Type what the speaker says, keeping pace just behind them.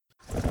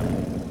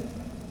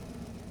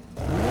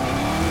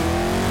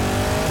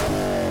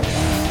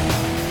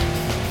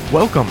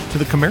Welcome to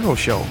the Camaro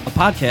Show, a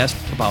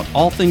podcast about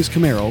all things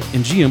Camaro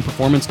and GM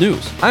performance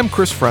news. I'm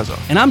Chris Frezza.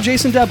 And I'm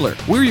Jason Debler.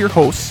 We're your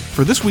hosts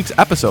for this week's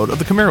episode of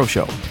the Camaro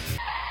Show.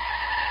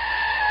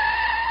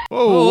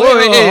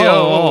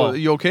 Whoa.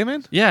 You okay,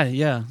 man?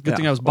 Yeah. Good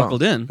thing I was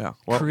buckled in. Yeah.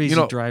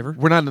 Crazy driver.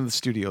 We're not in the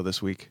studio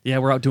this week. Yeah,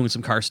 we're out doing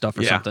some car stuff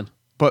or something.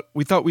 But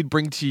we thought we'd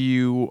bring to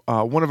you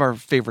one of our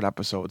favorite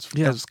episodes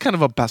as kind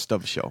of a best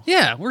of show.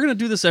 Yeah, we're gonna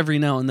do this every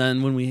now and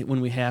then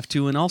when we have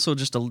to, and also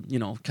just to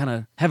kind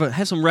of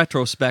have some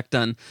retrospect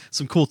on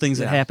some cool things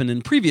that happened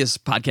in previous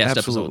podcast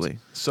Absolutely.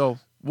 episodes. So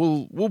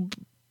we'll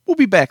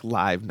be back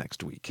live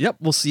next week. Yep,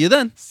 we'll see you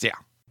then. See ya.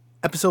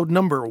 Episode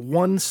number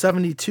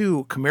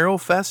 172,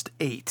 Camaro Fest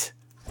 8.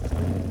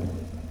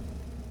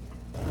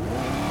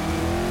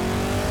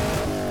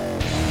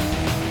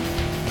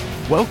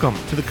 Welcome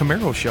to the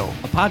Camaro Show,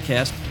 A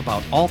podcast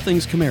about all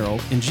things Camaro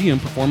and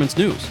GM performance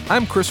news.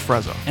 I'm Chris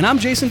Frezza. And I'm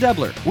Jason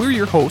Debler. We're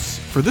your hosts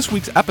for this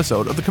week's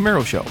episode of the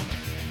Camaro Show.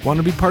 Want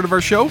to be part of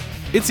our show?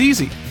 It's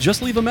easy.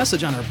 Just leave a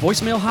message on our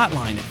voicemail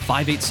hotline at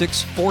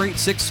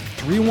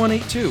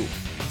 586-486-3182.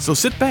 So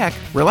sit back,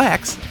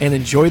 relax, and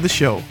enjoy the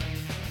show.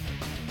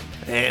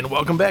 And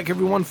welcome back,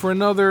 everyone, for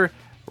another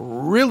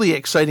really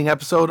exciting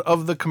episode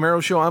of the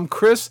Camaro Show. I'm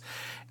Chris,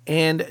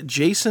 and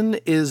Jason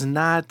is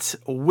not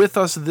with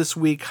us this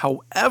week.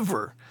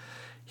 However,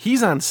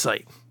 he's on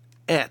site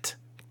at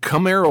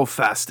Camaro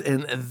Fest,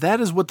 and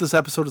that is what this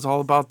episode is all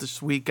about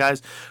this week,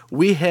 guys.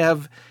 We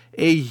have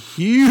a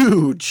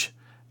huge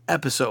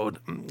episode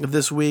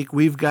this week.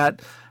 We've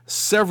got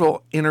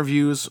several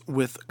interviews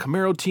with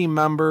Camaro team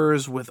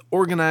members, with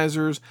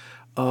organizers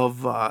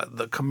of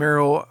the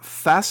Camaro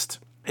Fest,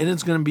 and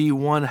it's going to be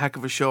one heck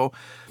of a show.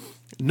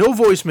 No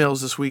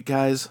voicemails this week,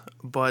 guys,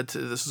 but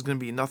this is going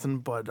to be nothing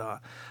but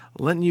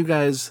letting you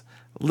guys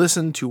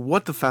listen to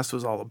what the fest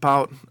was all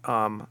about.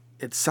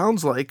 It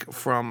sounds like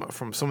from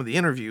some of the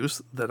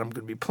interviews that I'm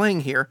going to be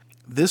playing here,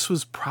 this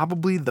was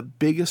probably the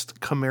biggest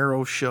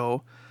Camaro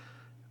show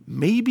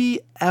maybe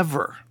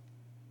ever.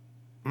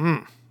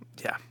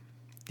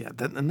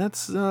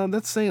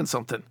 That's saying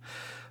something.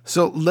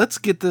 So let's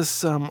get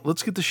this.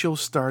 Let's get the show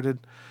started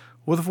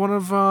with one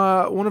of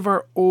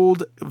our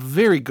old,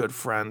 very good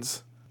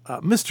friends,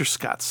 Mr.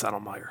 Scott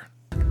Settlemeyer.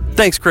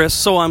 Thanks, Chris.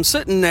 So I'm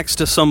sitting next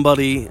to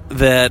somebody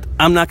that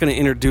I'm not going to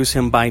introduce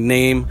him by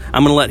name.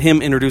 I'm going to let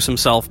him introduce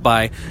himself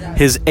by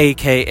his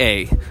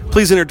AKA.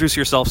 Please introduce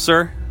yourself,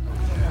 sir.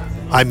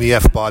 I'm the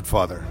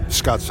F-Bodfather,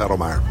 Scott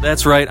Settlemeyer.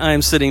 That's right. I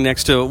am sitting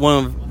next to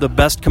one of the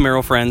best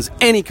Camaro friends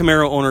any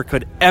Camaro owner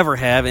could ever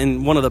have,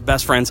 and one of the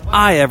best friends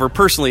I ever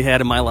personally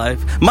had in my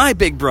life. My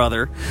big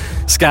brother,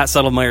 Scott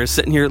Settlemeyer, is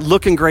sitting here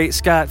looking great.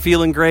 Scott,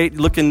 feeling great,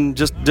 looking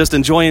just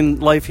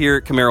enjoying life here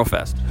at Camaro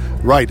Fest.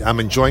 Right.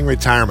 I'm enjoying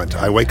retirement.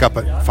 I wake up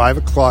at 5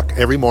 o'clock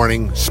every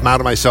morning, smile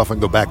to myself,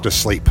 and go back to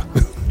sleep.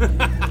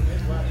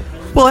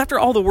 Well, after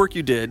all the work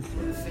you did,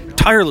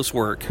 tireless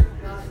work,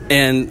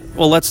 and,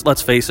 well,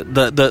 let's face it,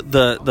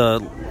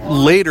 the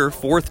later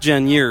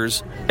fourth-gen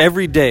years,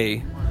 every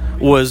day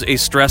was a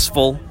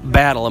stressful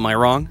battle. Am I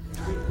wrong?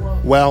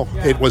 Well,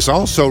 it was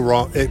also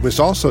wrong. It was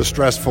also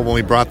stressful when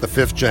we brought the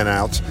fifth gen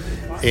out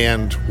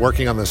and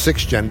working on the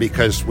sixth gen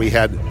because we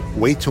had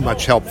way too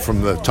much help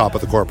from the top of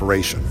the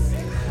corporation.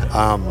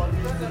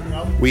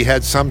 We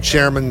had some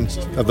chairmen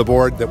of the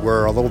board that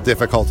were a little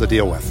difficult to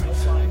deal with,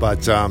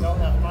 but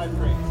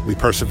we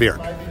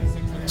persevered.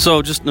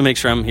 So just to make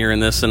sure I'm hearing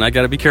this, and I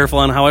got to be careful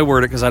on how I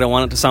word it because I don't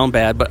want it to sound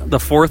bad, but the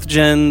fourth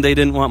gen, they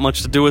didn't want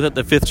much to do with it.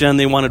 The fifth gen,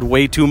 they wanted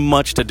way too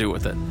much to do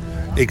with it.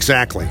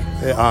 Exactly.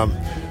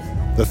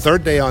 The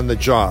third day on the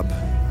job,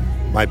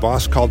 my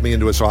boss called me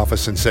into his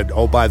office and said,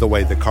 oh, by the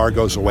way, the car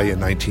goes away in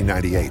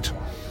 1998.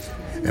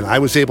 And I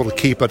was able to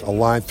keep it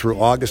alive through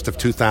August of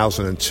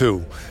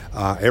 2002.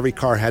 Every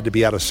car had to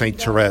be out of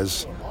St.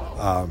 Therese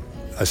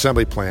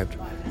assembly plant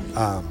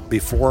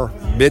before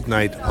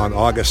midnight on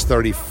August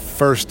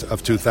 31st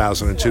of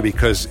 2002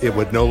 because it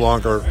would no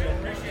longer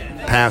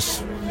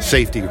pass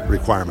safety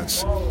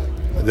requirements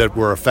that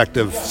were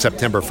effective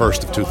September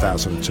 1st of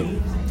 2002.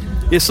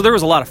 Yeah, so there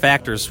was a lot of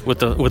factors with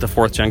the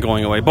fourth gen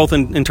going away, both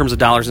in terms of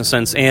dollars and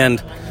cents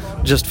and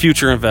just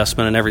future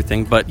investment and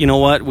everything. But you know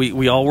what?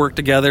 We all worked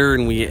together,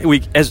 and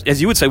we as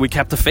you would say, we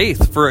kept the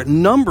faith for a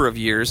number of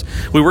years.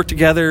 We worked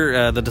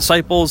together, the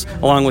disciples,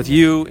 along with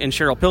you and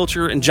Cheryl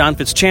Pilcher and John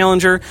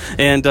Fitzchallenger,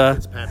 and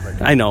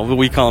I know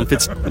we call him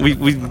Fitz.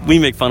 We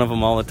make fun of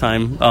him all the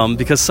time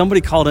because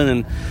somebody called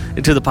in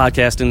to the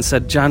podcast and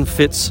said John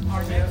Fitz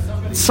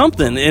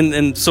something,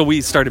 and so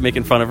we started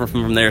making fun of him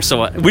from there.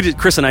 So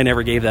Chris and I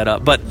never gave that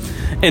up.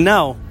 And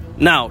now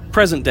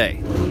present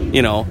day,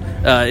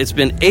 it's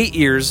been 8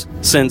 years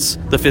since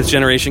the fifth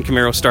generation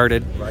Camaro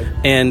started, right.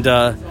 And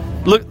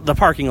look, the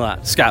parking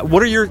lot, Scott.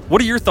 What are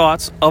your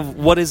thoughts of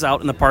what is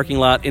out in the parking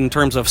lot in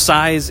terms of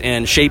size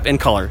and shape and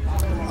color?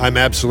 I'm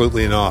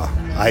absolutely in awe.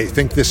 I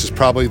think this is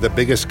probably the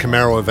biggest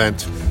Camaro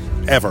event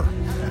ever.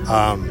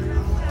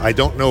 I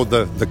don't know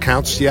the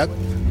counts yet,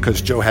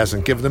 because Joe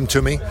hasn't given them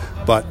to me,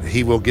 but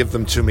he will give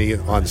them to me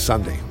on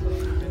Sunday.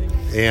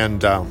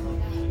 And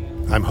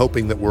I'm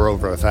hoping that we're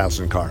over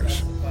 1,000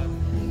 cars.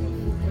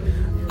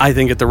 I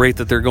think at the rate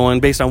that they're going,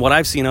 based on what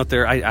I've seen out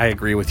there, I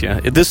agree with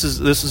you. This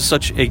is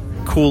such a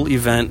cool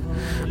event,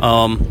 and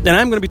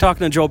I'm going to be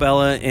talking to Joe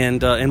Bella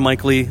and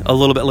Mike Lee a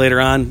little bit later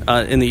on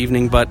in the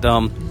evening. But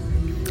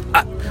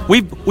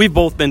we've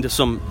both been to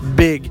some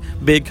big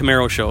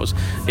Camaro shows,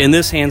 and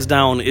this hands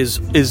down is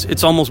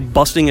it's almost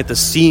busting at the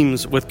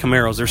seams with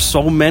Camaros. There's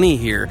so many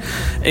here,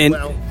 and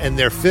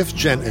they're 5th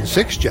gen and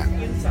 6th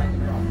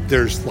gen.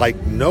 There's like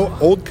no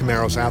old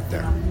Camaros out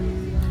there.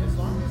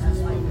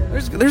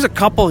 There's a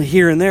couple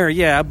here and there,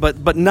 yeah,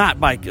 but not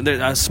by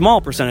a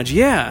small percentage,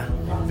 yeah.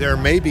 There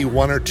may be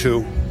 1 or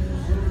 2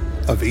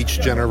 of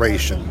each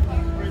generation,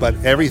 but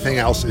everything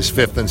else is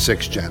 5th and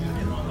 6th gen.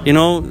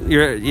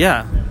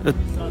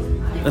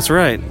 That's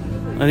right. I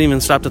didn't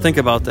even stop to think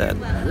about that.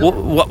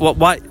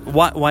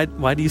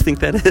 Why do you think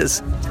that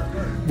is?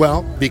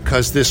 Well,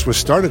 because this was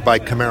started by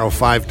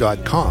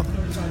Camaro5.com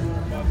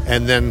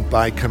and then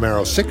by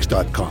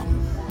Camaro6.com.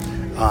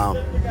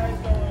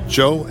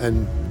 Joe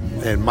and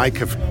Mike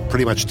have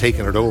pretty much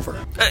taken it over.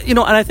 And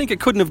I think it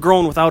couldn't have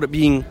grown without it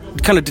being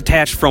kind of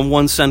detached from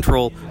one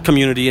central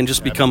community and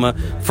just become a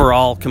for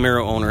all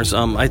Camaro owners.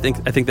 I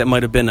think that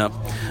might have been a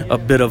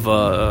bit of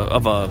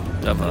a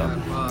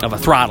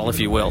throttle, if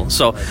you will.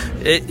 So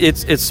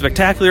it's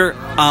spectacular.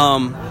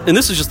 And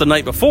this is just the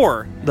night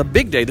before the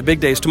big day. The big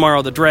day is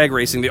tomorrow. The drag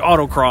racing, the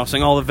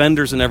autocrossing, all the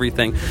vendors and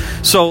everything.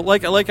 So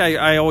like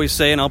I always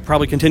say, and I'll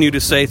probably continue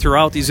to say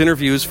throughout these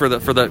interviews for the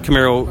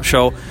Camaro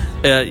show,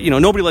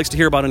 nobody likes to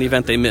hear about an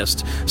event they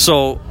missed.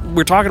 So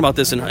we're talking about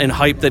this in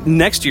hype that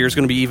next year is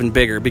going to be even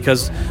bigger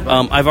because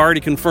I've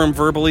already confirmed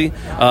verbally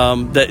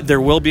that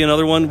there will be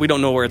another one. We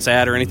don't know where it's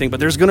at or anything, but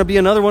there's going to be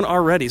another one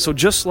already. So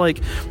just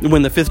like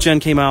when the 5th gen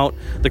came out,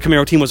 the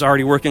Camaro team was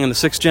already working on the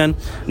 6th gen.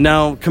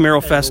 Now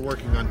Camaro Fest, we're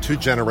working on 2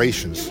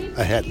 generations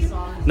ahead.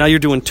 Now you're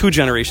doing 2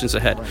 generations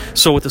ahead.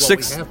 So with the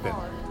 6th, we have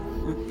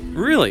been.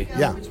 Really?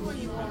 Yeah.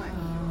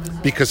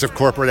 Because of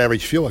corporate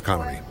average fuel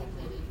economy.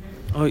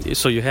 Oh,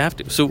 so you have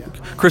to. So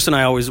Chris and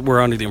I always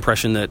were under the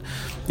impression that,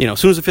 as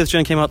soon as the 5th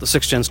gen came out, the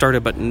 6th gen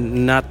started, but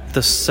not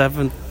the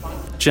 7th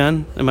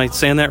gen. Am I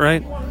saying that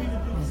right?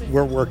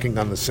 We're working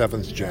on the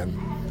 7th gen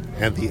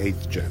and the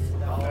 8th gen.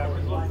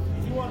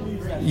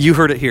 You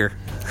heard it here.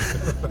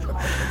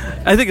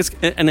 I think it's,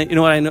 and you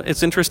know what? I know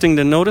it's interesting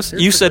to notice.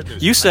 You said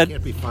I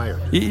can't be fired.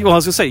 Well, I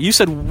was gonna say you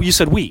said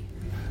we.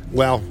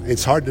 Well,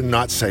 it's hard to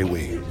not say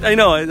we. I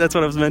know. That's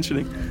what I was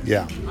mentioning.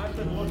 Yeah.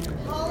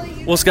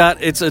 Well, Scott,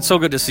 it's so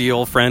good to see you,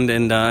 old friend,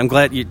 and I'm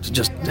glad you're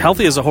just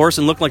healthy as a horse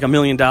and look like $1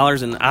 million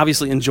and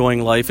obviously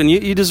enjoying life, and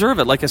you deserve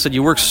it. Like I said,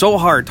 you worked so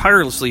hard,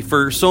 tirelessly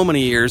for so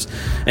many years,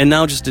 and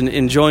now just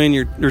enjoying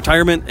your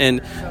retirement.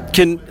 And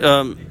can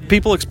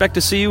people expect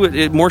to see you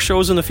at more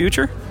shows in the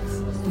future?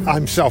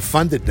 I'm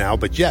self-funded now,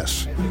 but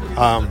yes.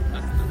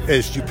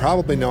 As you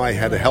probably know, I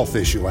had a health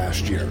issue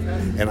last year,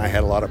 and I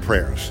had a lot of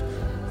prayers,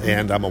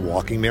 and I'm a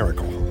walking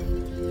miracle.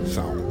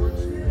 So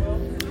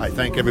I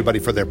thank everybody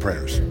for their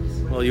prayers.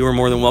 Well, you are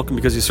more than welcome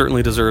because you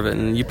certainly deserve it,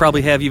 and you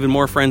probably have even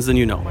more friends than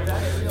you know.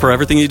 For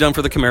everything you've done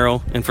for the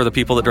Camaro and for the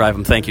people that drive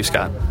them, thank you,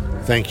 Scott.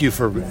 Thank you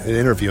for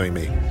interviewing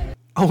me.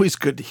 Always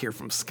good to hear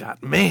from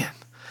Scott, man.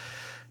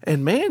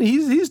 And man,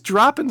 he's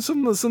dropping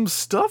some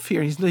stuff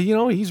here.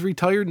 He's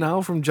retired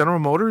now from General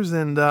Motors,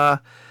 and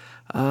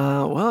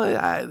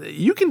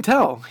you can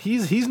tell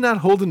he's not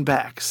holding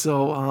back.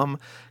 So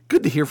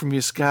good to hear from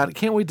you, Scott.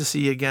 Can't wait to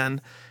see you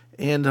again.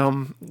 And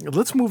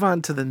let's move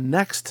on to the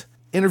next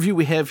interview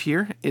we have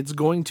here. It's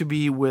going to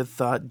be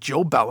with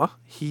Joe Bella.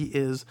 He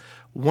is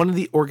one of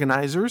the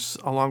organizers,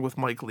 along with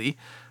Mike Lee,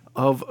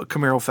 of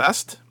Camaro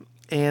Fest.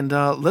 And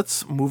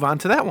let's move on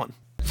to that one.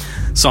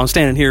 So I'm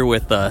standing here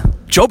with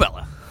Joe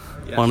Bella,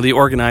 one of the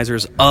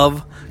organizers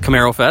of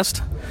Camaro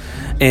Fest.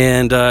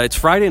 And it's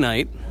Friday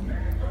night,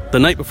 the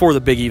night before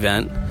the big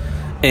event,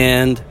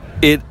 and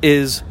it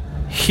is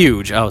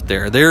huge out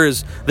there. There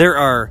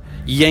are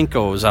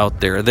Yankos out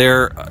there.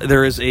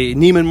 There is a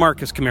Neiman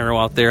Marcus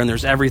Camaro out there, and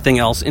there's everything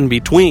else in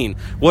between.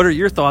 What are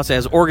your thoughts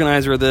as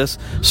organizer of this?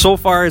 So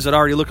far, is it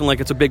already looking like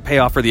it's a big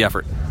payoff for the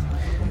effort?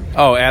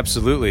 Oh,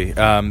 absolutely.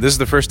 This is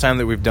the first time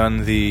that we've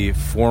done the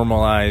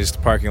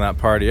formalized parking lot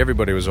party.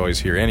 Everybody was always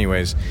here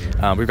anyways.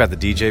 We've got the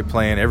DJ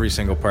playing. Every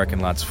single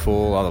parking lot's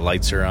full. All the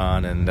lights are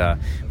on, and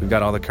we've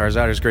got all the cars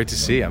out. It's great to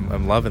see.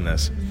 I'm loving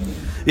this.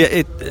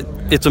 Yeah,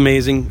 it's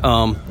amazing.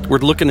 We're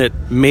looking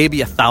at maybe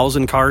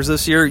 1,000 cars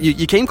this year.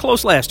 You came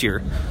close last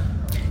year.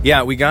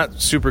 Yeah, we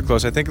got super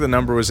close. I think the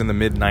number was in the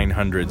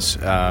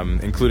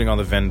mid-900s, including all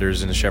the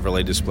vendors and the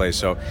Chevrolet display.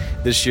 So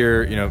this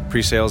year,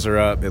 pre-sales are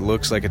up. It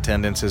looks like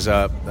attendance is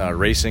up.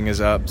 Racing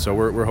is up. So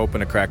we're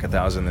hoping to crack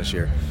 1,000 this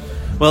year.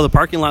 Well, the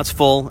parking lot's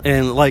full,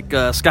 and like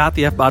Scott,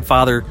 the F-Bod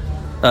father,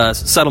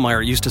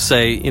 Settlemeyer used to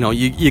say,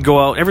 you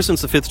go out, ever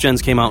since the 5th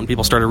gens came out and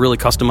people started really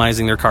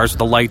customizing their cars with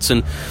the lights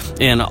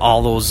and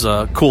all those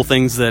cool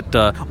things that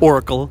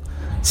Oracle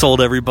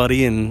sold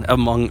everybody, and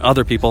among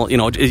other people,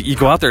 you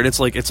go out there and it's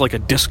like a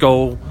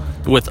disco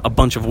with a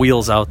bunch of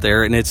wheels out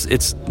there, and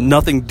it's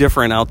nothing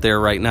different out there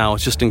right now.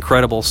 It's just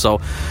incredible. So,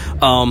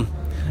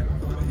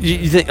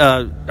 you think,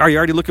 are you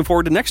already looking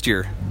forward to next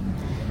year?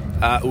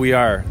 We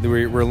are.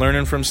 We're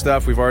learning from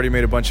stuff. We've already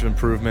made a bunch of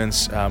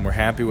improvements. We're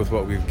happy with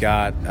what we've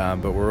got,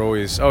 but we're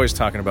always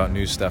talking about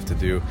new stuff to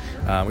do.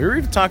 We were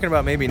even talking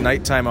about maybe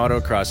nighttime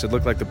autocross. It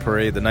looked like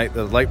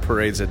the light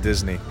parades at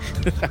Disney.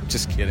 I'm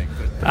just kidding.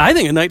 But. I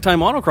think a nighttime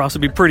autocross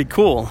would be pretty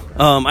cool.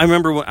 I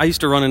remember when I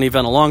used to run an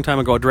event a long time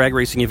ago, a drag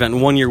racing event,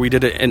 and one year we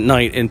did it at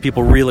night, and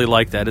people really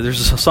liked that.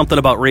 There's something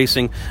about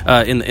racing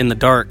in the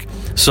dark.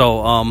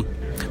 So,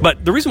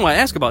 but the reason why I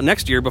ask about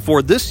next year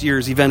before this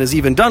year's event is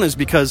even done is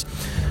because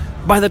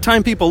by the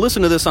time people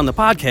listen to this on the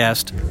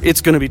podcast, it's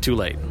going to be too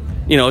late.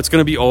 It's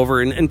going to be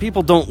over, and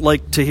people don't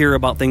like to hear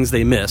about things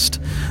they missed.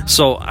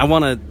 So I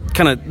want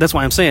to that's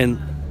why I'm saying,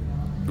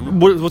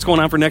 what's going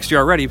on for next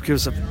year already?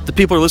 Because if the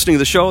people are listening to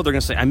the show, they're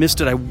going to say, I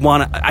missed it,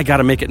 I got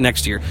to make it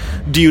next year.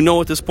 Do you know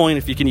at this point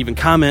if you can even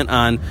comment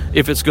on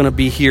if it's going to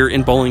be here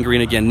in Bowling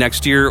Green again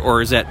next year,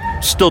 or is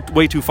that still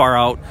way too far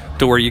out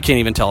to where you can't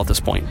even tell at this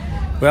point?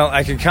 Well,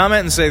 I can comment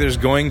and say there's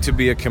going to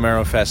be a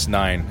Camaro Fest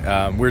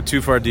 9. We're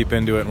too far deep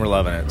into it, and we're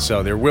loving it.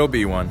 So there will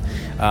be one.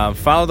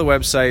 Follow the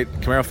website,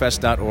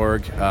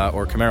 camarofest.org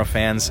or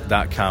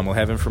camarofans.com. We'll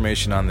have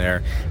information on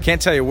there.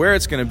 Can't tell you where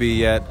it's going to be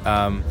yet,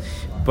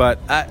 but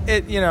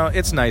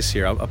it's nice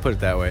here. I'll put it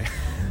that way.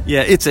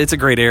 Yeah, it's a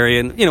great area,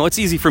 and it's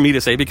easy for me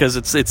to say because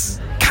it's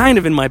kind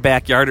of in my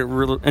backyard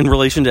in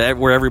relation to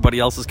where everybody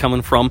else is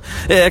coming from,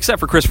 except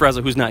for Chris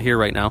Frezza, who's not here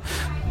right now.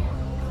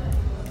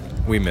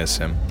 We miss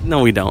him.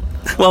 No, we don't.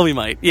 Well, we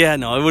might. Yeah,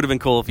 no, it would have been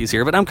cool if he's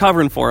here, but I'm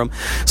covering for him.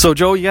 So,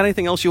 Joe, you got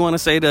anything else you want to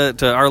say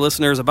to our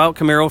listeners about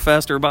Camaro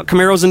Fest or about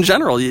Camaros in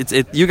general?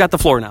 You got the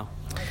floor now.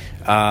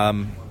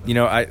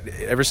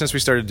 Ever since we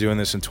started doing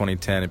this in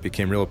 2010, it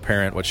became real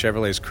apparent what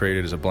Chevrolet's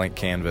created is a blank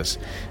canvas.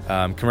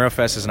 Camaro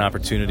Fest is an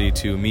opportunity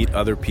to meet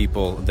other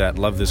people that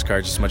love this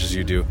car just as much as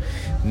you do.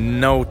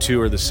 No two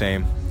are the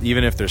same.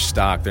 Even if they're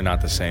stock, they're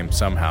not the same.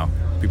 Somehow,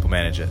 people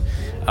manage it.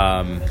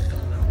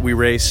 We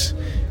race.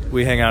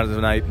 We hang out at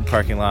the night in the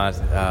parking lot.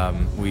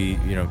 We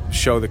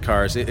show the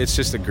cars. It's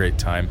just a great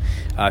time.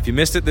 If you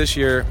missed it this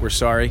year, we're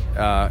sorry.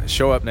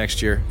 Show up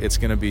next year. It's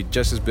going to be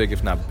just as big,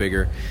 if not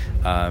bigger.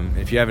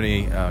 If you have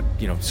any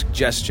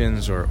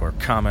suggestions or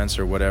comments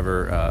or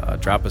whatever,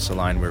 drop us a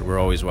line. We're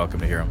always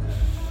welcome to hear them.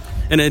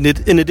 And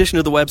in addition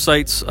to the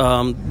websites,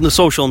 the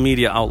social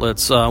media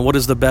outlets, what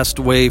is the best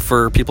way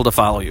for people to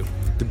follow you?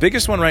 The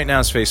biggest one right now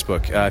is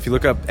Facebook. If you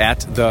look up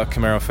at the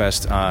Camaro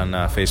Fest on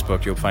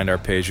Facebook, you'll find our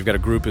page. We've got a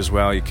group as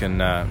well. You can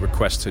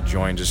request to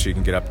join just so you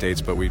can get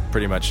updates, but we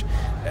pretty much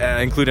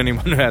include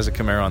anyone who has a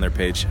Camaro on their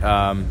page.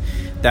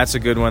 That's a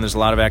good one. There's a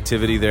lot of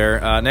activity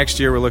there. Next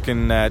year, we're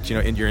looking at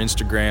in your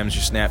Instagrams,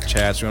 your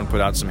Snapchats. We want to put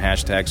out some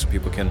hashtags so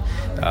people can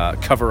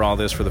cover all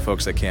this for the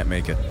folks that can't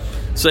make it.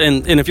 So,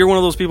 and if you're one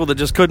of those people that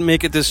just couldn't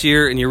make it this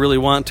year and you really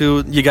want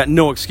to, you got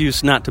no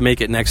excuse not to make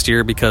it next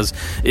year because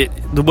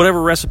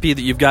whatever recipe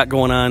that you've got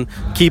going on,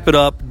 keep it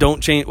up.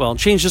 Don't change. Well,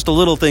 change just a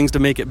little things to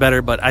make it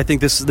better. But I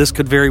think this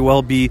could very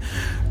well be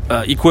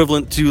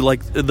equivalent to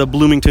like the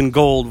Bloomington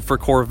Gold for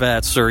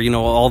Corvettes, or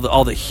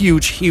all the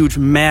huge,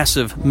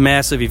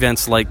 massive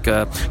events like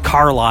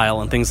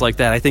Carlisle and things like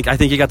that. I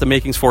think you got the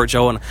makings for it,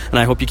 Joe, and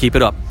I hope you keep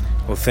it up.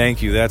 Well,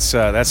 thank you. That's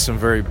some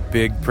very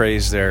big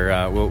praise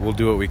there. We'll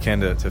do what we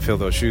can to fill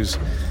those shoes.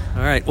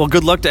 All right. Well,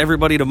 good luck to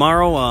everybody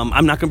tomorrow.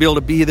 I'm not going to be able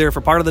to be there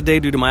for part of the day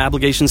due to my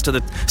obligations to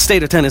the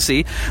state of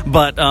Tennessee,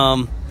 but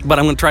I'm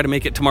going to try to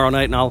make it tomorrow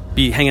night, and I'll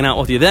be hanging out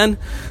with you then.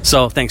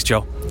 So thanks, Joe.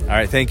 All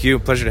right. Thank you.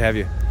 Pleasure to have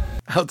you.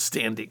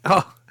 Outstanding.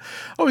 Oh,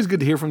 always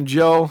good to hear from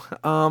Joe.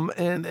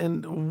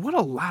 And what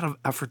a lot of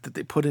effort that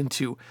they put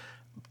into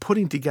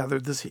putting together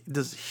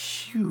this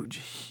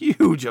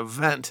huge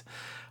event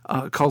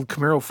called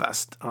Camaro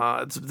Fest.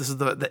 This is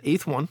the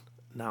 8th one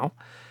now.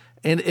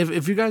 And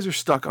if you guys are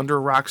stuck under a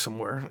rock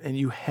somewhere and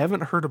you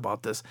haven't heard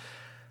about this,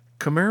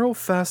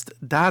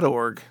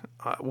 CamaroFest.org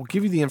will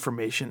give you the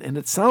information. And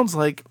it sounds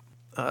like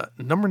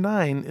number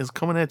 9 is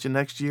coming at you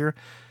next year.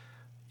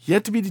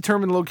 Yet to be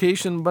determined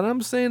location, but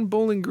I'm saying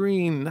Bowling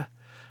Green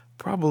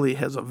probably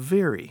has a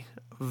very,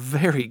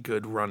 very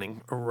good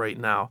running right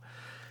now.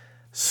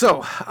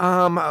 So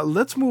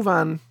let's move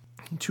on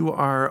to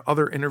our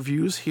other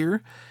interviews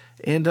here.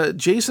 And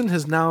Jason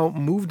has now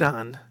moved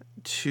on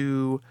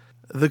to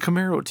the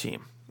Camaro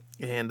team.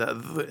 And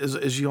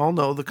as you all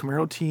know, the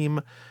Camaro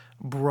team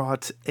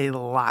brought a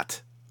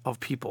lot of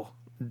people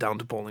down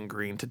to Bowling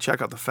Green to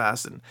check out the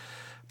fest and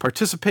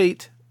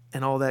participate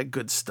and all that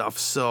good stuff.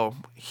 So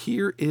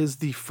here is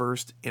the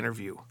first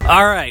interview.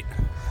 All right.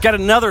 Got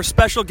another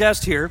special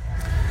guest here.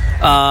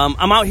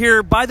 I'm out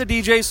here by the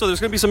DJ, so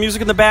there's going to be some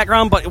music in the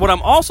background. But what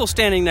I'm also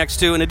standing next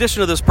to, in addition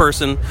to this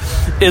person,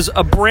 is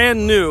a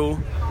brand new...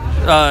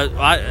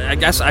 I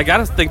guess I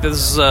gotta think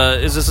this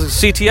is this a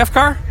CTF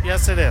car?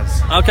 Yes, it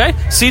is. Okay,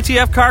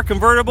 CTF car,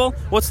 convertible.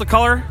 What's the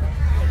color?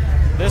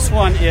 This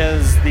one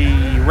is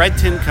the red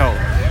tin coat.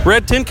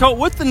 Red tin coat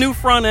with the new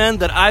front end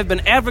that I've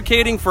been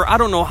advocating for I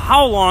don't know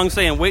how long,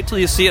 saying wait till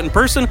you see it in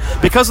person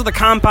because of the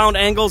compound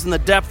angles and the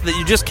depth that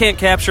you just can't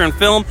capture in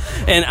film.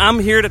 And I'm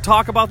here to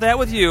talk about that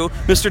with you,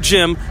 Mr.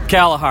 Jim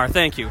Callahar.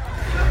 Thank you.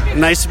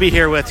 Nice to be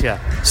here with you.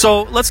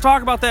 So let's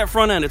talk about that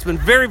front end. It's been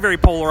very, very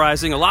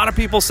polarizing. A lot of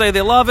people say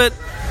they love it.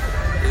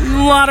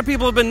 A lot of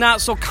people have been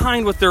not so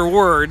kind with their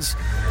words.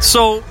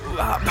 So,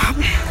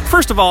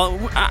 first of all,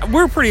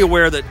 we're pretty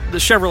aware that the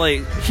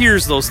Chevrolet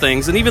hears those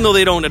things, and even though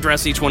they don't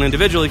address each one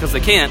individually because they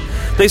can't,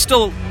 they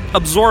still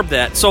absorb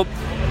that. So,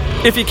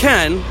 if you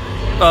can,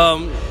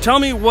 tell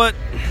me what,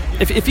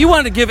 if you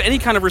wanted to give any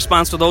kind of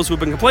response to those who've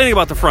been complaining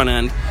about the front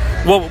end,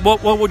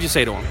 what would you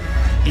say to them?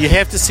 You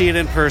have to see it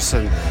in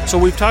person. So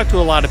we've talked to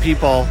a lot of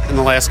people in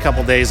the last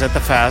couple days at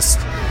the fest,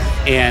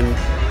 and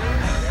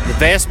the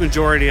vast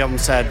majority of them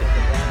said,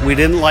 we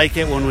didn't like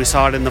it when we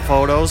saw it in the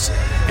photos,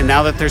 and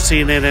now that they're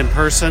seeing it in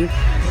person,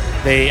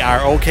 they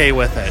are okay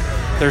with it.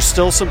 There's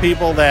still some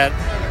people that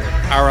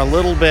are a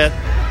little bit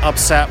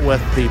upset with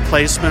the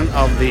placement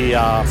of the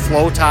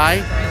flow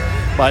tie,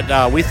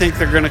 but we think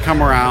they're going to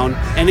come around.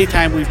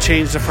 Anytime we've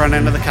changed the front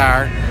end of the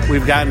car,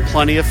 we've gotten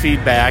plenty of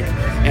feedback,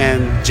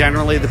 and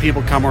generally the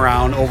people come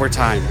around over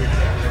time.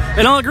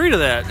 And I'll agree to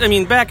that. I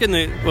mean, back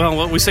in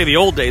what we say the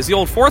old days, the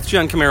old 4th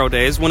gen Camaro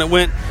days, when it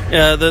went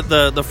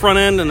the front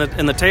end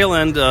and the tail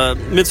end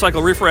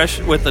mid-cycle refresh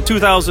with the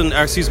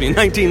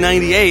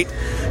 1998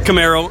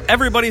 Camaro,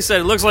 everybody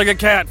said it looks like a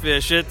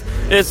catfish.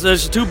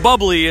 It's too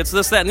bubbly. It's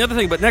this, that, and the other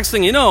thing. But next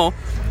thing you know,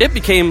 it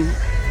became,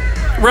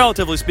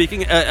 relatively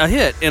speaking, a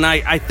hit. And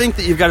I think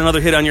that you've got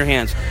another hit on your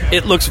hands.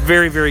 It looks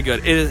very, very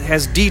good. It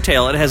has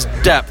detail. It has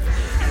depth.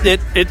 It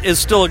is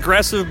still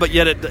aggressive, but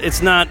yet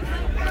it's not.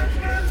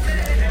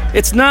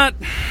 It's not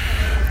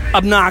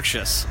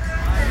obnoxious.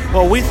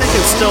 Well, we think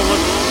it still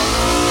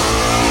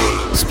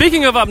looks...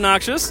 Speaking of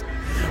obnoxious,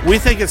 we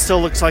think it still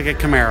looks like a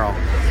Camaro.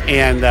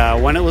 And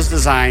when it was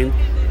designed,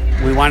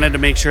 we wanted to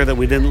make sure that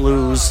we didn't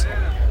lose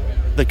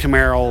the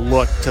Camaro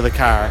look to the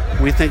car.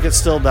 We think it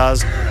still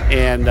does.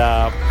 And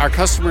our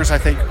customers, I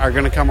think, are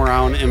going to come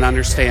around and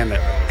understand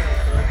it.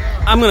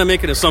 I'm going to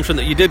make an assumption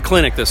that you did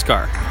clinic this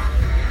car.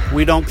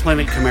 We don't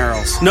clinic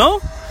Camaros. No?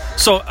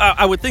 So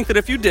I would think that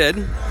if you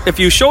did, if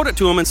you showed it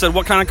to them and said,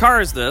 what kind of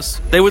car is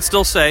this? They would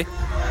still say,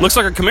 looks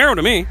like a Camaro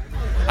to me.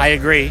 I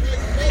agree.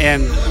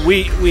 And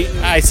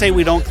I say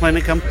we don't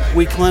clinic them.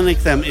 We clinic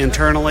them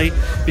internally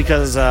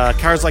because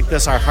cars like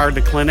this are hard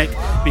to clinic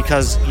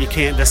because you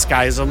can't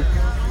disguise them.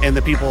 And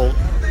the people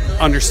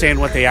understand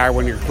what they are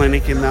when you're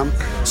clinicking them.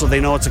 So they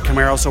know it's a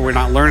Camaro, so we're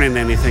not learning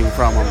anything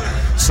from them.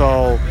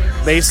 So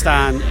based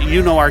on,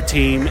 our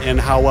team and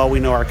how well we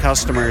know our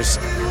customers,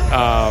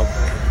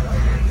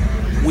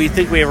 we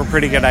think we have a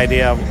pretty good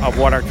idea of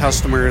what our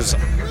customers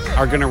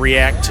are going to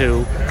react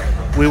to.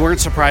 We weren't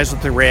surprised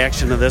with the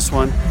reaction to this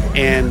one,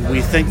 and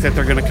we think that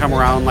they're going to come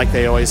around like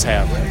they always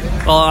have.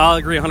 Well, I'll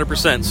agree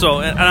 100%.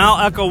 So, and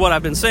I'll echo what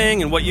I've been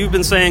saying and what you've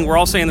been saying. We're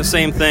all saying the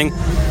same thing.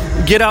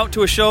 Get out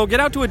to a show, get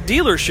out to a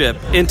dealership,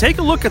 and take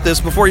a look at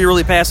this before you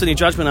really pass any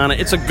judgment on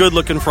it. It's a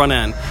good-looking front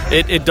end.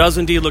 It does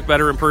indeed look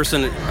better in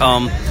person.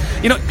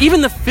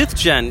 Even the 5th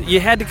gen, you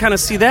had to kind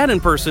of see that in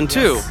person,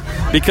 too,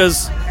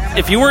 because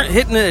if you weren't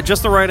hitting it at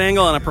just the right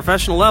angle on a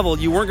professional level,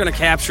 you weren't going to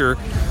capture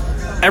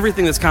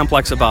everything that's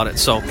complex about it.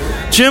 So,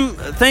 Jim,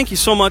 thank you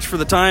so much for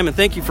the time, and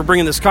thank you for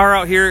bringing this car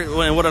out here.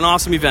 And what an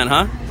awesome event,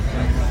 huh?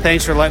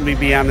 Thanks for letting me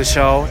be on the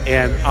show,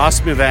 and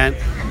awesome event.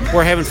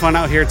 We're having fun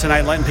out here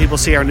tonight, letting people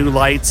see our new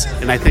lights,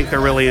 and I think they're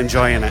really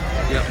enjoying it.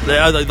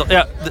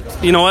 Yeah.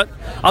 You know what?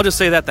 I'll just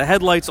say that the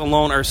headlights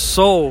alone are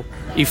so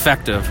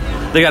effective.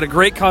 They got a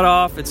great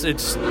cutoff. It's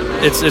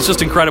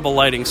just incredible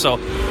lighting. So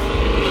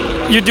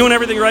you're doing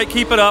everything right.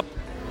 Keep it up,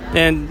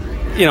 and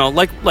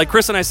like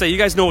Chris and I say, you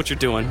guys know what you're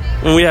doing.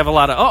 When we have a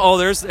lot of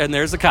there's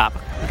the cop.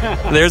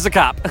 There's the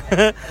cop.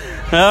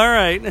 All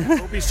right.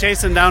 Hope he's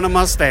chasing down a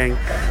Mustang.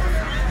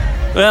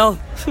 Well,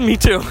 me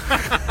too.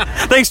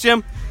 Thanks,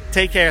 Jim.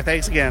 Take care.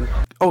 Thanks again.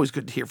 Always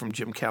good to hear from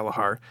Jim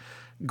Callahar.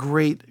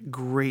 Great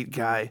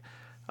guy.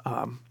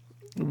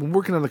 Been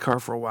working on the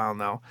car for a while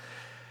now.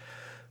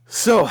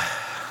 So,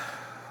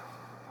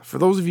 for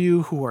those of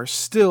you who are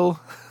still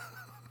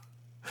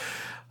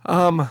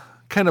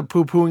kind of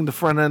poo-pooing the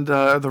front end,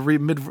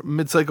 the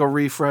mid-cycle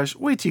refresh,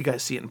 wait till you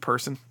guys see it in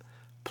person.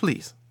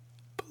 Please.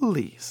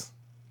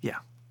 Yeah,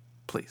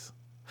 please.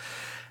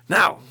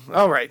 Now,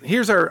 all right,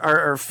 here's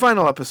our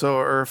final episode,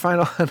 or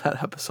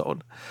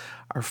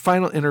our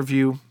final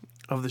interview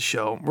of the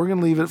show. We're going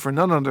to leave it for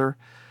none other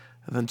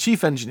than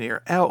Chief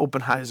Engineer Al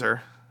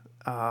Oppenheiser,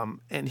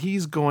 and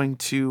he's going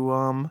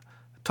to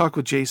talk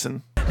with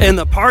Jason. And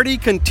the party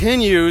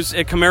continues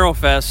at Camaro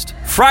Fest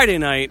Friday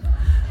night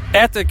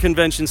at the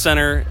convention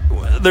center.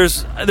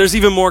 There's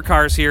even more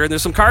cars here, and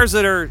there's some cars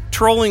that are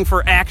trolling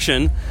for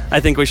action, I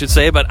think we should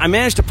say, but I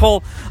managed to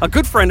pull a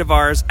good friend of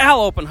ours,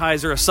 Al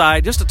Oppenheiser,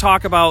 aside just to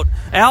talk about,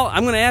 Al,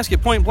 I'm going to ask you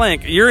point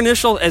blank, your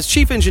initial, as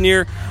chief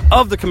engineer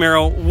of the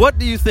Camaro, what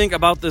do you think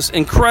about this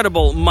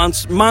incredible,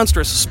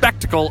 monstrous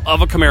spectacle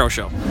of a Camaro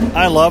show?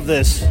 I love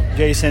this,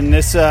 Jason.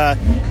 This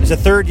is the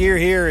third year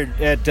here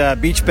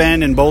at Beach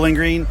Bend and Bowling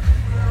Green,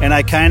 and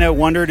I kind of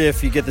wondered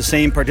if you get the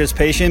same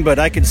participation, but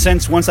I could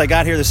sense once I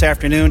got here this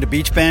afternoon to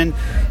Beach Bend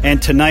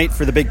and tonight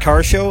for the big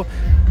car show,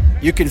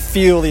 you can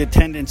feel the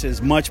attendance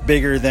is much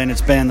bigger than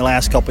it's been the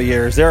last couple of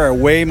years. There are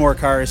way more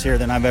cars here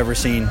than I've ever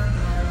seen.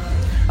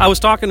 I was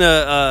talking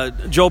to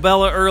Joe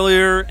Bella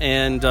earlier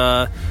and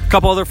a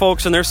couple other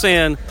folks, and they're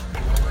saying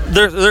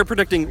they're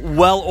predicting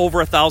well over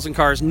 1,000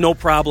 cars, no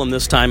problem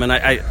this time. And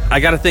I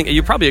got to think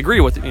you probably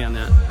agree with me on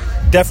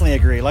that. Definitely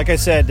agree. Like I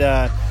said,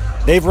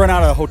 they've run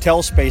out of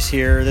hotel space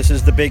here. This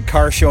is the big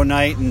car show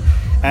night,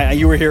 and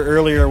you were here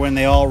earlier when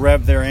they all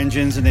rev their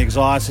engines and the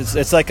exhaust.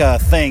 It's like a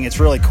thing. It's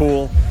really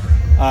cool.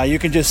 You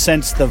can just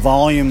sense the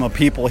volume of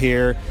people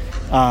here.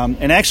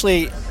 And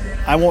actually,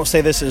 I won't say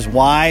this is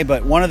why,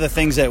 but one of the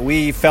things that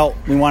we felt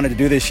we wanted to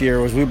do this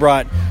year was we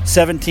brought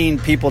 17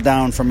 people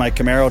down from my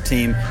Camaro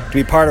team to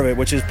be part of it,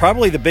 which is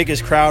probably the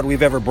biggest crowd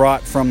we've ever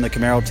brought from the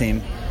Camaro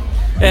team.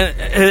 And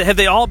have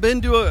they all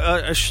been to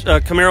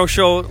a Camaro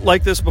show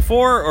like this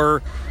before,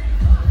 or?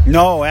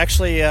 No,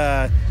 actually,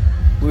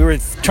 we were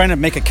trying to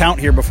make a count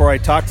here before I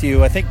talked to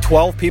you. I think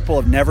 12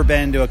 people have never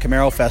been to a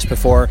Camaro Fest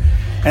before,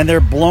 and they're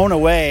blown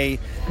away.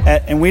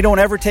 And we don't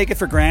ever take it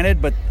for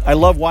granted, but I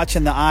love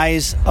watching the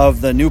eyes of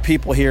the new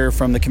people here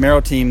from the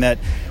Camaro team that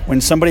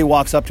when somebody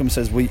walks up to them and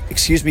says, well,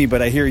 excuse me, but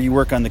I hear you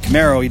work on the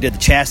Camaro, you did the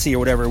chassis or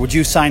whatever, would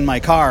you sign my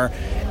car?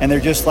 And they're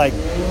just like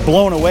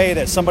blown away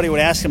that somebody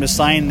would ask them to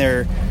sign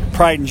their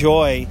pride and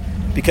joy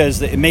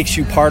because it makes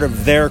you part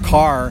of their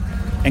car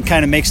and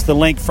kind of makes the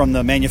link from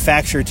the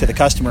manufacturer to the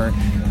customer.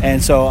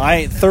 And so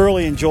I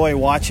thoroughly enjoy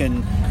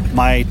watching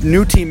my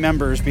new team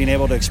members being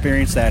able to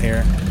experience that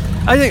here.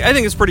 I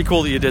think it's pretty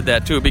cool that you did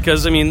that too,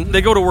 because I mean they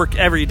go to work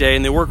every day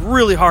and they work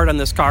really hard on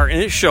this car, and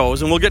it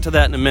shows, and we'll get to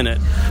that in a minute.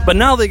 But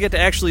now they get to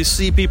actually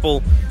see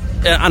people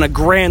on a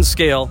grand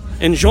scale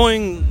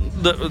enjoying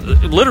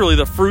literally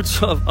the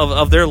fruits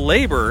of their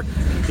labor,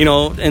 you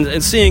know,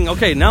 and seeing,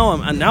 okay, now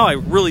I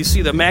really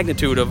see the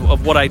magnitude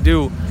of what I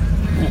do,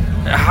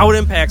 how it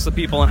impacts the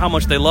people and how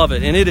much they love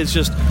it. And it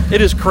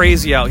is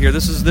crazy out here.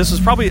 This is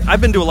probably, I've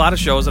been to a lot of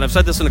shows, and I've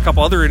said this in a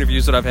couple other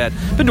interviews that I've had,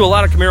 been to a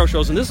lot of Camaro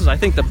shows, and this is, I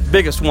think, the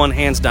biggest one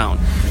hands down.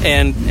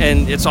 And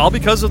it's all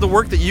because of the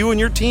work that you and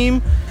your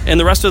team and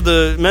the rest of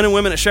the men and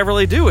women at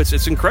Chevrolet do.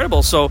 It's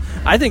incredible. So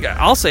I think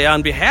I'll say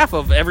on behalf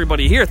of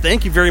everybody here,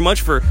 thank you very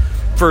much for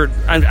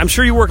I'm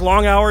sure you work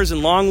long hours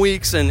and long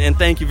weeks, and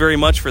thank you very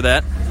much for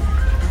that.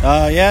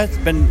 Yeah, it's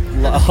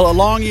been a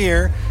long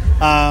year.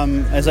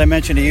 As I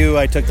mentioned to you,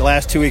 I took the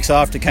last 2 weeks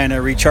off to kind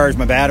of recharge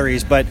my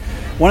batteries. But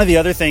one of the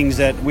other things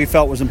that we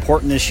felt was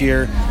important this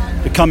year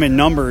to come in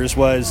numbers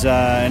was,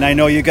 and I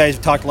know you guys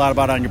have talked a lot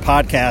about it on your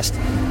podcast,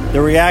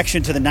 the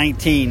reaction to the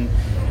 19.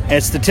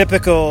 It's the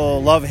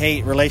typical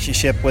love-hate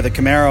relationship with a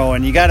Camaro,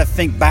 and you got to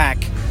think back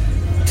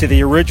to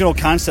the original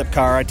concept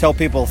car. I tell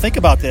people, think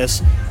about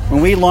this.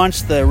 When we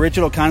launched the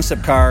original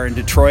concept car in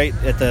Detroit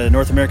at the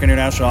North American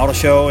International Auto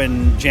Show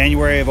in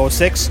January of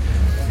 2006,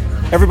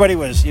 everybody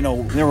was,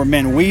 there were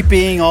men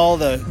weeping, all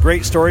the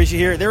great stories you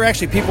hear. There were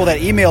actually people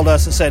that emailed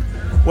us and said,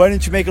 why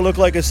didn't you make it look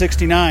like a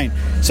 69?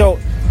 So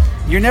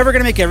you're never going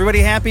to make everybody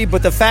happy,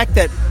 but the fact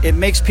that it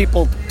makes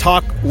people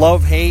talk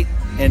love, hate,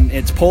 and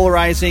it's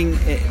polarizing,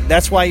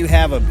 that's why you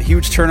have a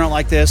huge turnout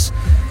like this.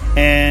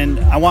 And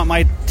I want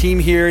my team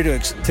here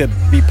to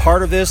be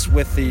part of this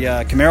with the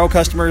Camaro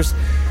customers.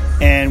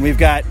 And we've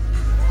got,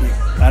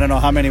 I don't know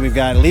how many we've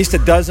got, at least a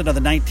dozen of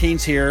the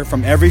 19s here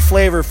from every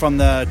flavor, from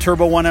the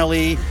Turbo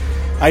 1LE.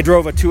 I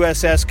drove a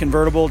 2SS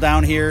convertible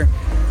down here.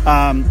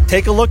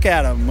 Take a look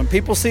at them. When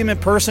people see them in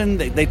person,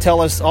 they tell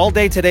us, all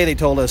day today they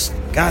told us,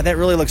 God, that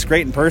really looks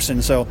great in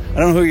person. So I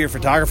don't know who your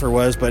photographer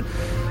was, but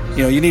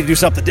you need to do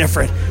something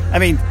different. I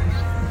mean,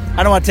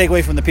 I don't want to take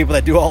away from the people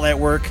that do all that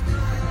work,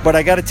 but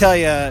I got to tell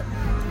you,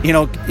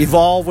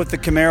 evolve with the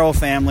Camaro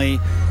family.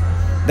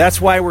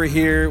 That's why we're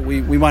here.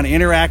 We want to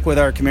interact with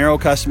our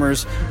Camaro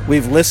customers.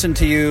 We've listened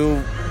to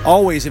you,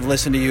 always have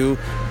listened to you,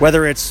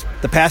 whether it's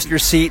the passenger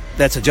seat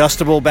that's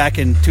adjustable back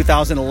in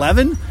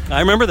 2011. I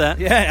remember that.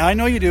 Yeah, I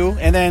know you do.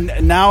 And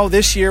then now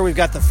this year we've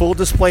got the full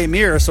display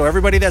mirror. So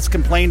everybody that's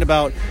complained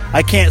about,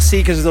 I can't see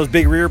because of those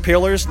big rear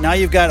pillars, now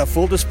you've got a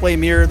full display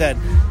mirror that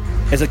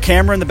has a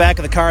camera in the back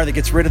of the car that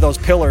gets rid of those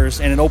pillars,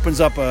 and it opens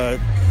up a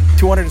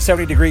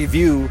 270-degree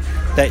view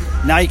that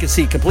now you can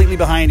see completely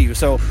behind you.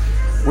 So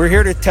we're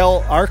here to tell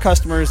our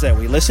customers that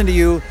we listen to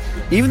you.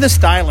 Even the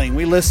styling,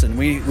 we listen.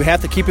 We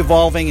have to keep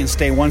evolving and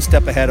stay one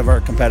step ahead of our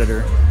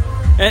competitor.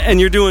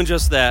 And you're doing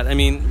just that. I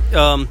mean,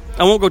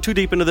 I won't go too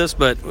deep into this,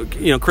 but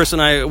Chris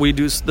and I, we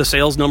do the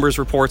sales numbers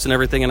reports and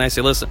everything, and I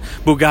say, listen,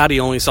 Bugatti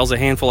only sells a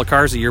handful of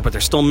cars a year, but they're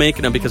still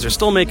making them because they're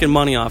still making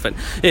money off it.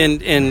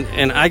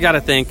 And I got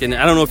to think, and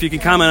I don't know if you can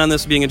comment on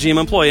this being a GM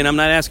employee, and I'm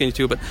not asking you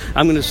to, but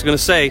I'm just going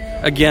to say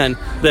again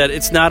that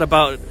it's not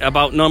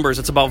about numbers.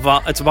 It's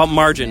about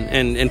margin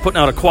and putting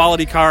out a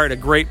quality car at a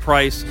great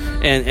price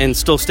and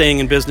still staying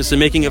in business and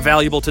making it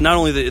valuable to not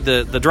only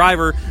the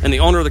driver and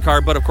the owner of the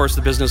car, but of course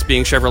the business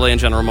being Chevrolet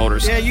and General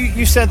Motors. Yeah,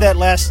 you said that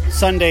last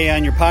Sunday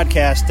on your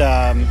podcast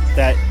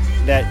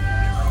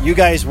that you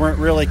guys weren't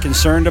really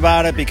concerned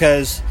about it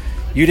because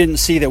you didn't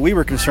see that we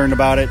were concerned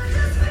about it.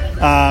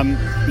 A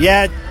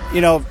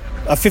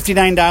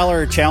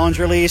 $59 challenge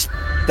release,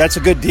 that's a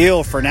good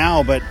deal for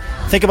now, but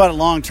think about it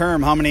long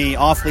term. How many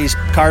off-lease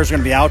cars are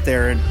going to be out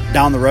there and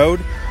down the road?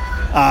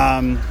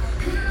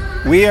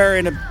 We are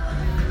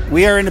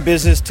in a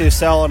business to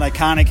sell an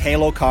iconic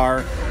halo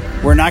car.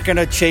 We're not going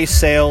to chase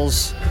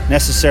sales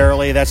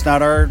necessarily. That's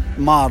not our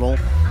model.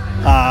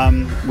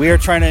 We are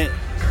trying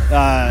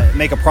to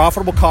make a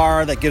profitable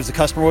car that gives the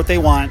customer what they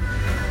want.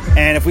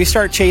 And if we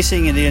start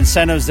chasing the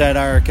incentives that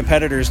our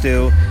competitors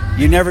do,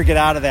 you never get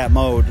out of that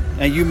mode.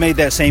 And you made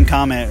that same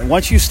comment.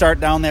 Once you start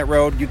down that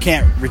road, you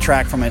can't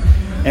retract from it.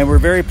 And we're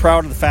very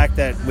proud of the fact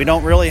that we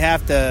don't really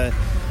have to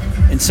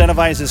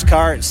incentivize this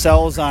car. It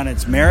sells on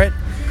its merit.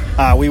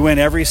 We win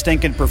every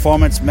stinking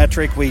performance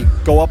metric we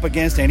go up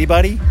against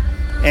anybody.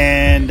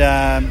 And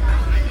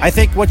I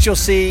think what you'll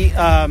see,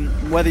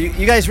 whether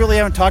you guys really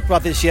haven't talked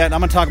about this yet, and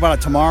I'm going to talk about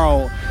it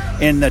tomorrow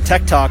in the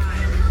Tech Talk.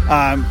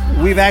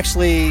 We've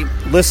actually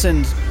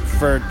listened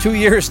for 2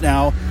 years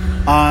now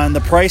on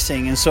the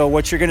pricing. And so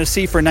what you're going to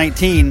see for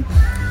 19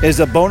 is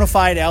a bona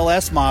fide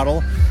LS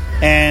model.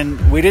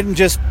 And we didn't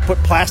just put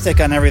plastic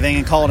on everything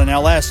and call it an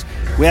LS.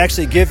 We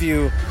actually give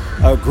you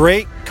a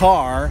great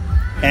car,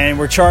 and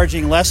we're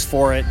charging less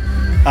for it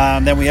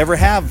than we ever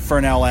have for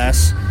an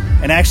LS.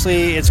 And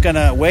actually, it's going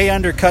to way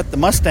undercut the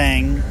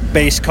Mustang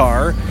base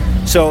car.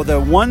 So the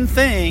one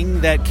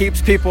thing that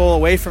keeps people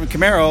away from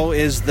Camaro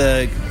is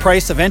the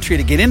price of entry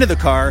to get into the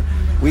car.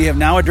 We have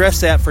now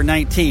addressed that for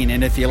 19.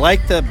 And if you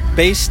like the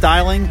base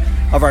styling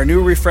of our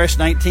new refreshed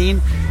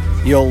 19,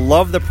 you'll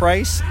love the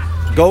price.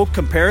 Go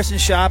comparison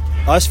shop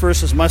us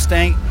versus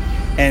Mustang,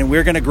 and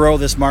we're going to grow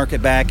this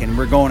market back, and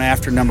we're going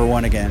after number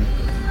one again.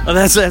 Well,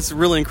 that's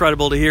really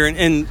incredible to hear.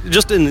 And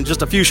just in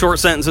just a few short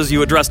sentences,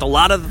 you addressed a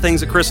lot of the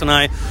things that Chris and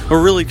I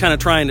were really kind of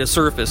trying to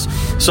surface.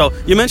 So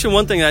you mentioned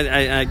one thing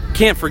I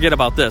can't forget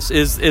about this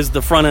is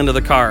the front end of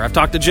the car. I've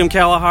talked to Jim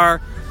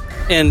Callahar,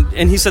 and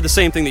he said the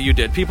same thing that you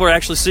did. People are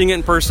actually seeing it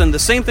in person. The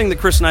same thing that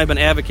Chris and I have been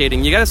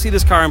advocating. You got to see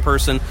this car in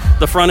person.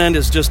 The front end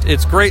is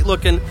it's great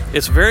looking.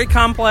 It's very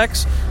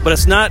complex, but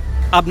it's not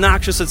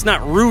obnoxious. It's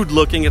not rude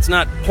looking. It's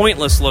not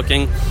pointless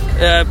looking.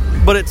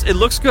 But it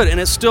looks good, and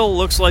it still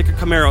looks like a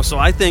Camaro. So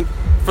I think,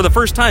 for the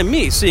first time,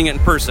 me seeing it in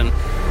person,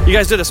 you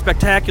guys did a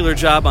spectacular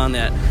job on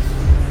that.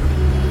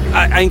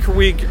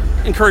 We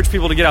encourage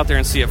people to get out there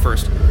and see it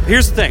first.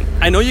 Here's the thing.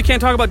 I know you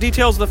can't talk about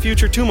details of the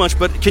future too much,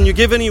 but can you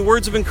give any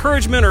words of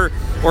encouragement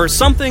or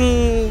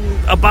something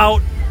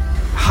about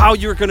how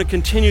you're going to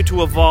continue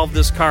to evolve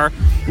this car,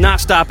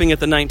 not stopping at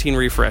the 19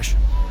 refresh?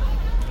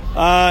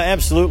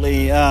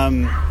 Absolutely.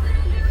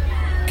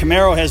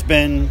 Camaro has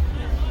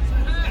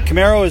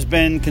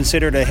been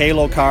considered a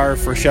halo car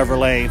for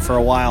Chevrolet for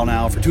a while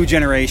now, for 2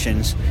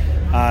 generations.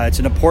 It's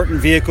an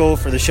important vehicle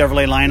for the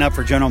Chevrolet lineup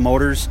for General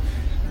Motors.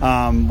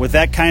 With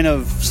that kind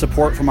of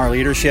support from our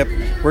leadership,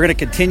 we're going to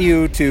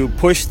continue to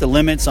push the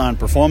limits on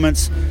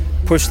performance,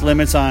 push the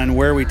limits on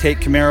where we take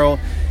Camaro.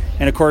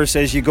 And of course,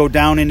 as you go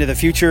down into the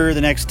future,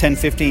 the next 10,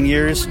 15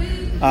 years,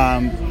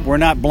 we're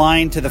not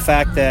blind to the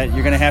fact that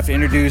you're going to have to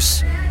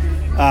introduce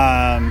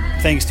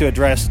things to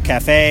address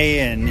CAFE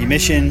and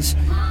emissions,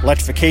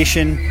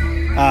 electrification.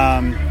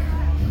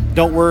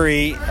 Don't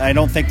worry, I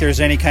don't think there's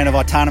any kind of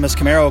autonomous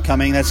Camaro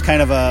coming. That's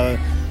kind of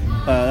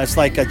that's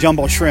like a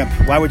jumbo shrimp.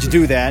 Why would you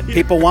do that?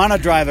 People want to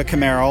drive a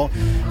Camaro.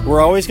 We're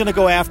always going to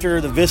go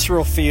after the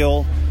visceral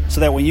feel,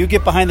 so that when you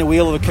get behind the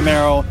wheel of a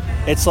Camaro,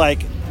 it's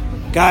like,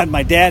 God,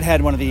 my dad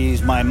had one of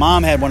these, my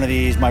mom had one of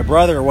these, my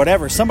brother or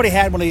whatever. Somebody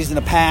had one of these in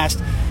the past,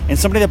 and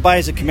somebody that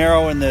buys a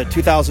Camaro in the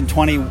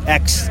 2020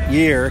 X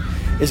year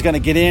is going to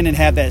get in and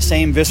have that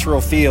same visceral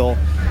feel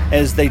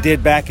as they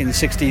did back in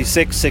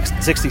 66,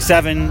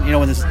 67,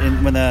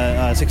 when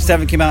the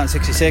 67 came out in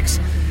 66.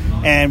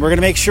 And we're going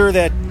to make sure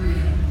that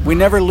we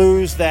never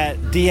lose that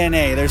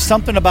DNA. There's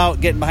something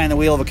about getting behind the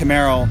wheel of a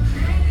Camaro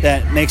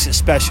that makes it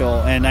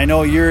special. And I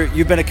know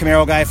you've been a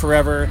Camaro guy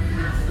forever,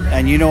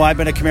 and I've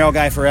been a Camaro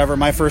guy forever.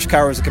 My first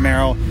car was a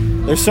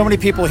Camaro. There's so many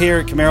people here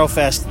at Camaro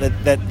Fest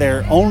that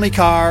their only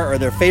car or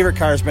their favorite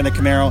car has been a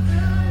Camaro.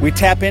 We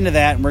tap into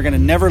that, and we're going to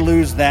never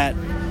lose that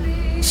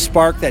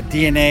spark, that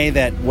DNA,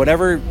 that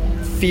whatever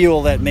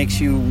feel that makes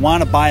you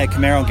want to buy a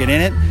Camaro and get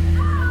in it,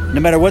 no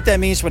matter what that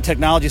means from a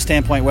technology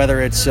standpoint,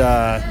 whether it's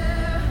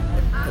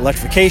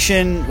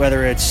electrification,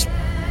 whether it's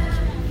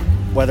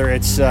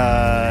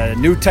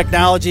new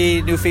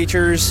technology, new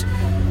features,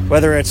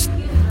 whether it's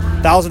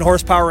 1,000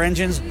 horsepower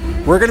engines.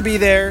 We're going to be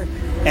there,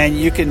 and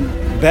you can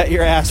bet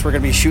your ass we're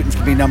going to be shooting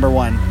to be number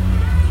one.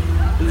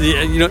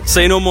 Yeah,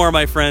 say no more,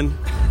 my friend.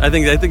 I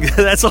think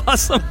that's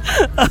awesome.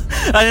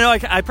 I know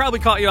I probably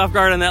caught you off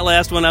guard on that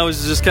last one. I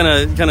was just kind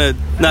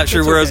of not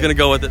sure where I was going to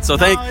go with it. So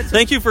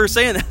thank you for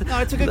saying that. No,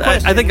 it's a good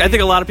question. I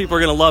think a lot of people are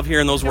going to love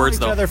hearing those words,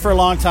 though. We've known each other for a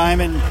long time,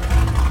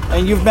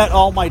 and you've met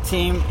all my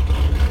team.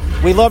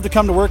 We love to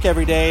come to work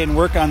every day and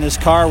work on this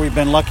car. We've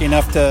been lucky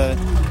enough to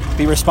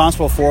be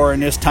responsible for in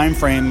this time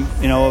frame,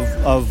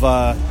 of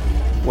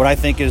what I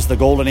think is the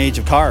golden age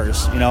of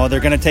cars. They're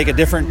going to take a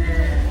different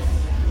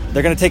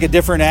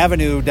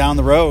avenue down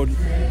the road.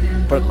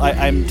 But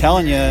I'm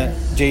telling you,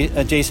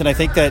 Jason, I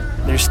think that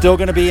there's still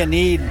going to be a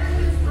need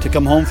to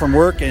come home from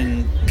work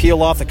and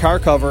peel off the car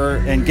cover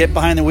and get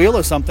behind the wheel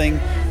of something.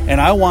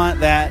 And I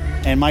want that,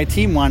 and my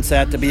team wants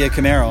that to be a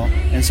Camaro.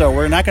 And so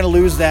we're not going to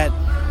lose that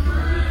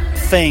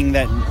thing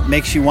that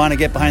makes you want to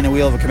get behind the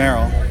wheel of a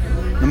Camaro,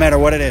 no matter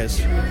what it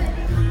is.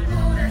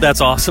 That's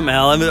awesome,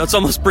 Al. I mean, it's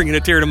almost bringing a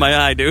tear to my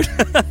eye, dude.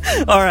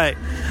 All right.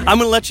 I'm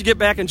going to let you get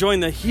back and join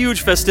the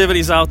huge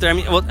festivities out there.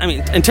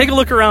 And take a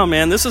look around,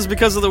 man. This is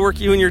because of the work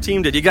you and your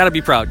team did. You got to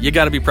be proud. You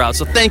got to be proud.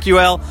 So thank you,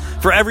 Al,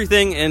 for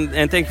everything,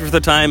 and thank you for the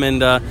time,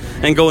 and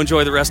go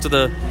enjoy the rest of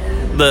the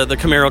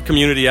Camaro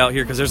community out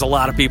here, because there's a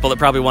lot of people that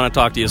probably want to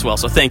talk to you as well.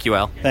 So thank you,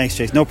 Al. Thanks,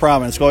 Chase. No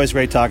problem. It's always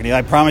great talking to you.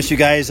 I promised you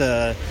guys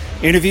an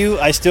interview.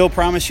 I still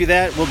promise you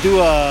that. We'll do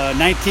a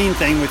 19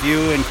 thing with you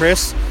and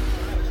Chris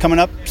coming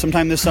up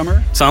sometime this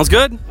summer. Sounds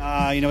good.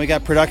 We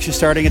got production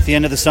starting at the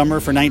end of the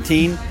summer for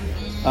 19.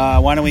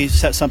 Why don't we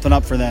set something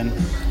up for then?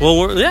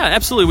 Well, yeah,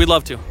 absolutely. We'd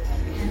love to.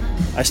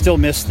 I still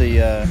miss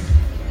the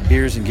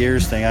beers and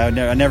gears thing.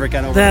 I never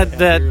got over that.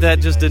 That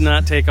just did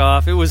not take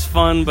off. It was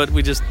fun, but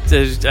I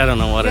don't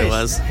know what it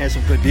was. Had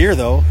some good beer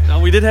though. No,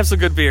 we did have some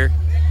good beer.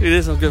 It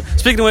is some good.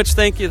 Speaking of which,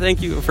 thank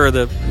you for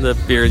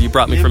the beer you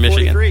brought me from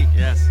Michigan.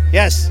 Yes.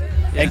 Yeah.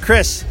 And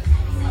Chris,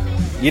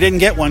 you didn't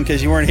get one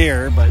because you weren't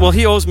here. But well,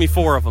 he owes me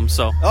 4 of them.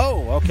 So.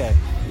 Oh, okay.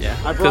 Yeah.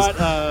 I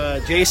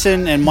brought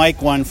Jason and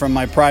Mike one from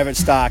my private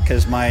stock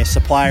because my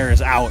supplier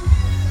is out.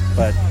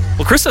 But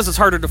Chris says it's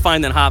harder to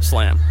find than Hop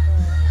Slam.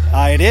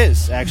 It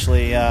is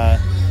actually.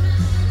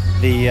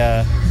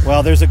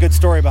 There's a good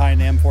story behind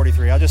the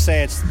M43. I'll just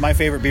say it's my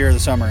favorite beer of the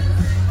summer.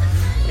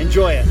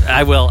 Enjoy it.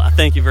 I will.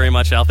 Thank you very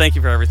much, Al. Thank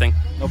you for everything.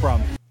 No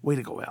problem. Way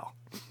to go, Al.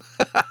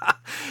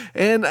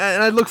 and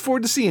I look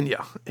forward to seeing you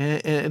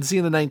and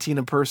seeing the 19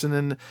 in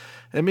person,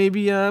 and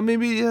maybe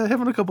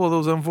having a couple of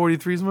those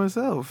M43s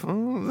myself.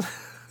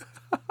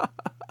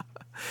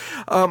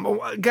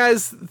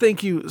 Guys,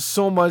 thank you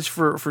so much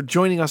for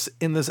joining us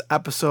in this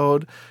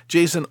episode.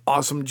 Jason,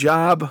 awesome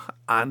job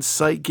on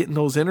site getting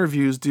those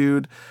interviews,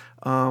 dude.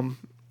 And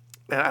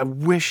I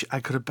wish I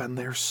could have been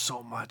there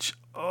so much.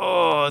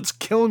 Oh, it's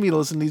killing me to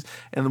listen to these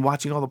and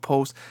watching all the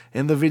posts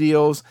and the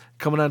videos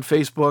coming on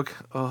Facebook.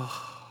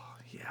 Oh,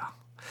 yeah.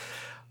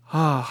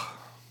 Oh,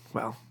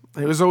 well,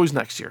 there's always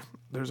next year.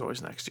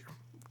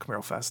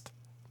 Camaro Fest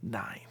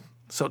 9.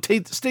 So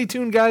stay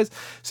tuned, guys.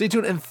 Stay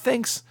tuned, and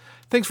thanks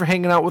for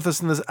hanging out with us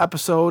in this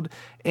episode.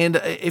 And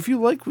if you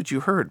like what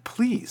you heard,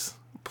 please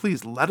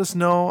let us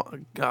know.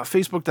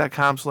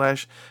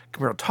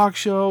 Facebook.com/Camaro Talk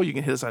Show. You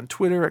can hit us on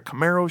Twitter at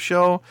Camaro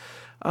Show,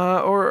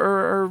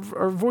 or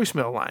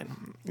voicemail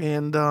line.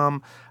 And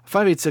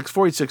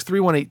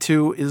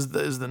 586-486-3182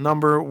 is the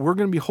number. We're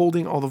going to be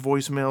holding all the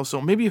voicemails. So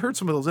maybe you heard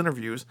some of those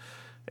interviews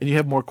and you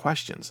have more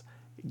questions.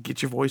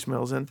 Get your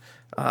voicemails in.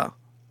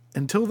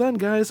 Until then,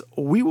 guys,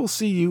 we will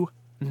see you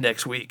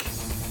next week.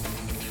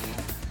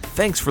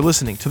 Thanks for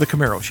listening to The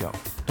Camaro Show.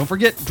 Don't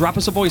forget, drop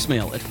us a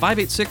voicemail at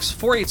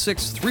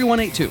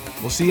 586-486-3182.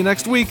 We'll see you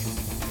next week.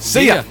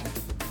 See ya.